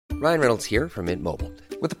Ryan Reynolds here from Mint Mobile.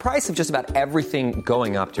 With the price of just about everything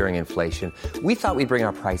going up during inflation, we thought we'd bring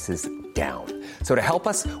our prices down. So to help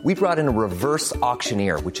us, we brought in a reverse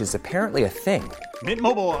auctioneer, which is apparently a thing. Mint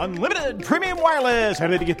Mobile Unlimited Premium Wireless. How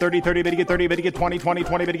to get 30, 30, bit to get 30, bit to get 20, 20,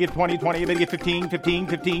 20, bit to get 20, 20, bit to get 15, 15,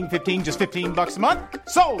 15, 15, just $15 a month?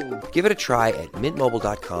 Sold! Give it a try at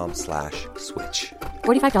mintmobile.com/switch.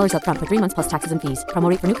 $45 up front for 3 months plus taxes and fees. Promo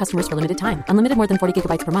rate for new customers for limited time. Unlimited more than 40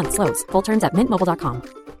 gigabytes per month. Slows full terms at mintmobile.com.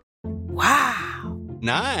 Wow.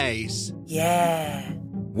 Nice. Yeah.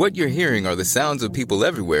 What you're hearing are the sounds of people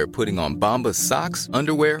everywhere putting on Bombas socks,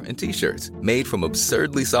 underwear, and T-shirts made from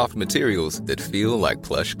absurdly soft materials that feel like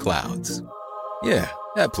plush clouds. Yeah,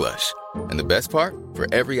 that plush. And the best part? For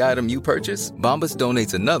every item you purchase, Bombas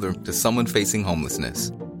donates another to someone facing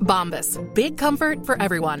homelessness. Bombas. Big comfort for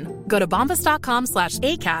everyone. Go to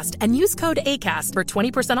bombas.com/ACAST and use code ACAST for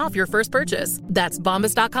 20% off your first purchase. That's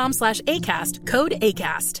bombas.com/ACAST. Code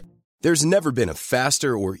ACAST. There's never been a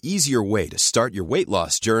faster or easier way to start your weight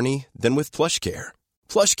loss journey than with PlushCare.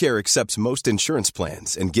 PlushCare accepts most insurance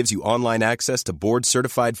plans and gives you online access to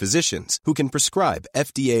board-certified physicians who can prescribe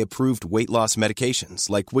FDA-approved weight loss medications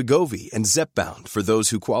like Wegovy and Zepbound for those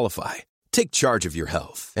who qualify. Take charge of your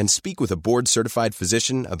health and speak with a board-certified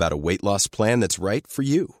physician about a weight loss plan that's right for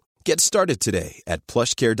you. Get started today at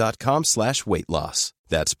plushcare.com/weight loss.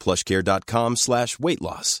 That's plushcare.com/weight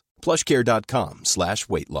loss.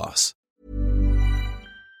 plushcare.com/weight loss.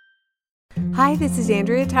 Hi, this is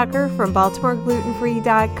Andrea Tucker from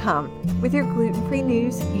BaltimoreGlutenFree.com with your gluten-free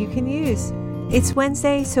news you can use. It's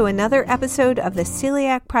Wednesday, so another episode of the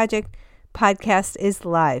Celiac Project podcast is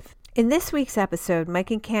live. In this week's episode,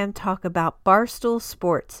 Mike and Cam talk about Barstool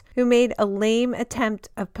Sports, who made a lame attempt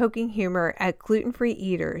of poking humor at gluten-free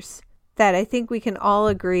eaters that I think we can all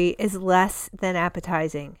agree is less than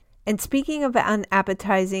appetizing. And speaking of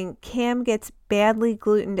unappetizing, Cam gets badly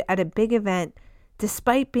glutened at a big event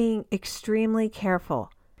despite being extremely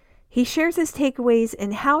careful. He shares his takeaways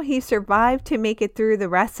and how he survived to make it through the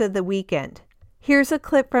rest of the weekend. Here's a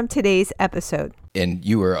clip from today's episode. And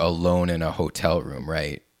you were alone in a hotel room,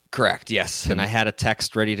 right? Correct, yes. And I had a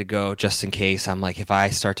text ready to go just in case. I'm like, if I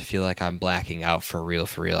start to feel like I'm blacking out for real,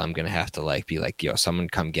 I'm going to have to be like, someone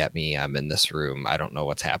come get me. I'm in this room. I don't know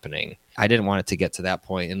what's happening. I didn't want it to get to that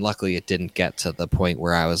point. And luckily it didn't get to the point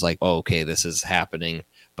where I was like, oh, okay, this is happening.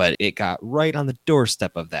 But it got right on the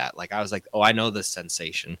doorstep of that. I was like, oh, I know this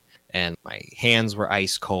sensation. And my hands were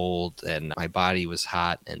ice cold and my body was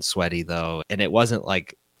hot and sweaty though. And it wasn't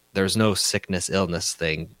like there's no sickness, illness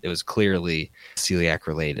thing. It was clearly celiac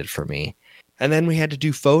related for me. And then we had to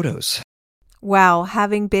do photos. Wow,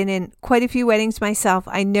 having been in quite a few weddings myself,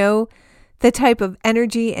 I know the type of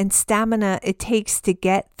energy and stamina it takes to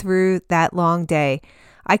get through that long day.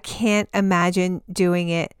 I can't imagine doing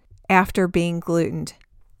it after being glutened.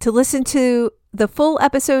 To listen to the full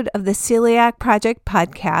episode of the Celiac Project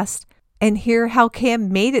podcast and hear how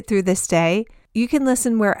Cam made it through this day, you can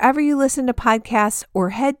listen wherever you listen to podcasts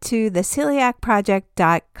or head to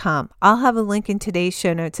theceliacproject.com. I'll have a link in today's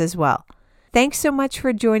show notes as well. Thanks so much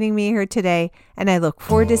for joining me here today, and I look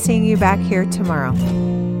forward to seeing you back here tomorrow.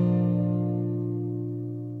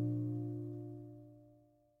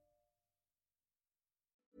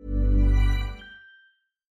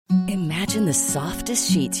 Imagine the softest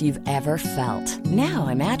sheets you've ever felt. Now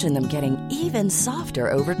imagine them getting even softer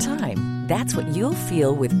over time. That's what you'll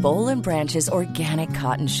feel with Boll & Branch's organic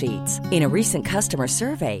cotton sheets. In a recent customer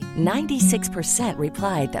survey, 96%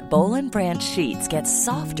 replied that Boll & Branch sheets get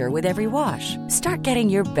softer with every wash. Start getting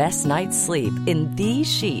your best night's sleep in these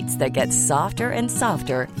sheets that get softer and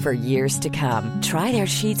softer for years to come. Try their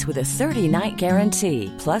sheets with a 30-night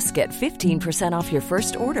guarantee. Plus, get 15% off your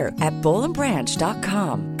first order at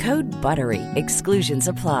BollandBranch.com. Code BUTTERY. Exclusions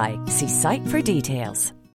apply. See site for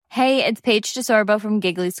details. Hey, it's Paige DeSorbo from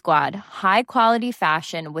Giggly Squad. High quality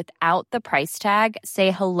fashion without the price tag.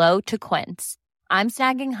 Say hello to Quince. I'm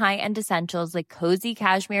snagging high-end essentials like cozy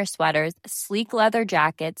cashmere sweaters, sleek leather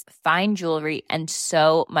jackets, fine jewelry, and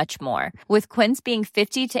so much more. With Quince being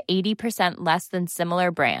 50 to 80% less than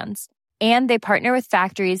similar brands. And they partner with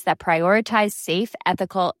factories that prioritize safe,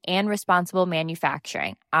 ethical, and responsible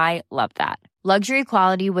manufacturing. I love that. Luxury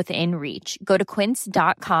quality within reach. Go to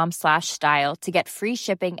quince.com/style to get free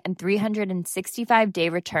shipping and 365-day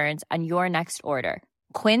returns on your next order.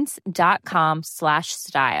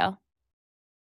 Quince.com/style.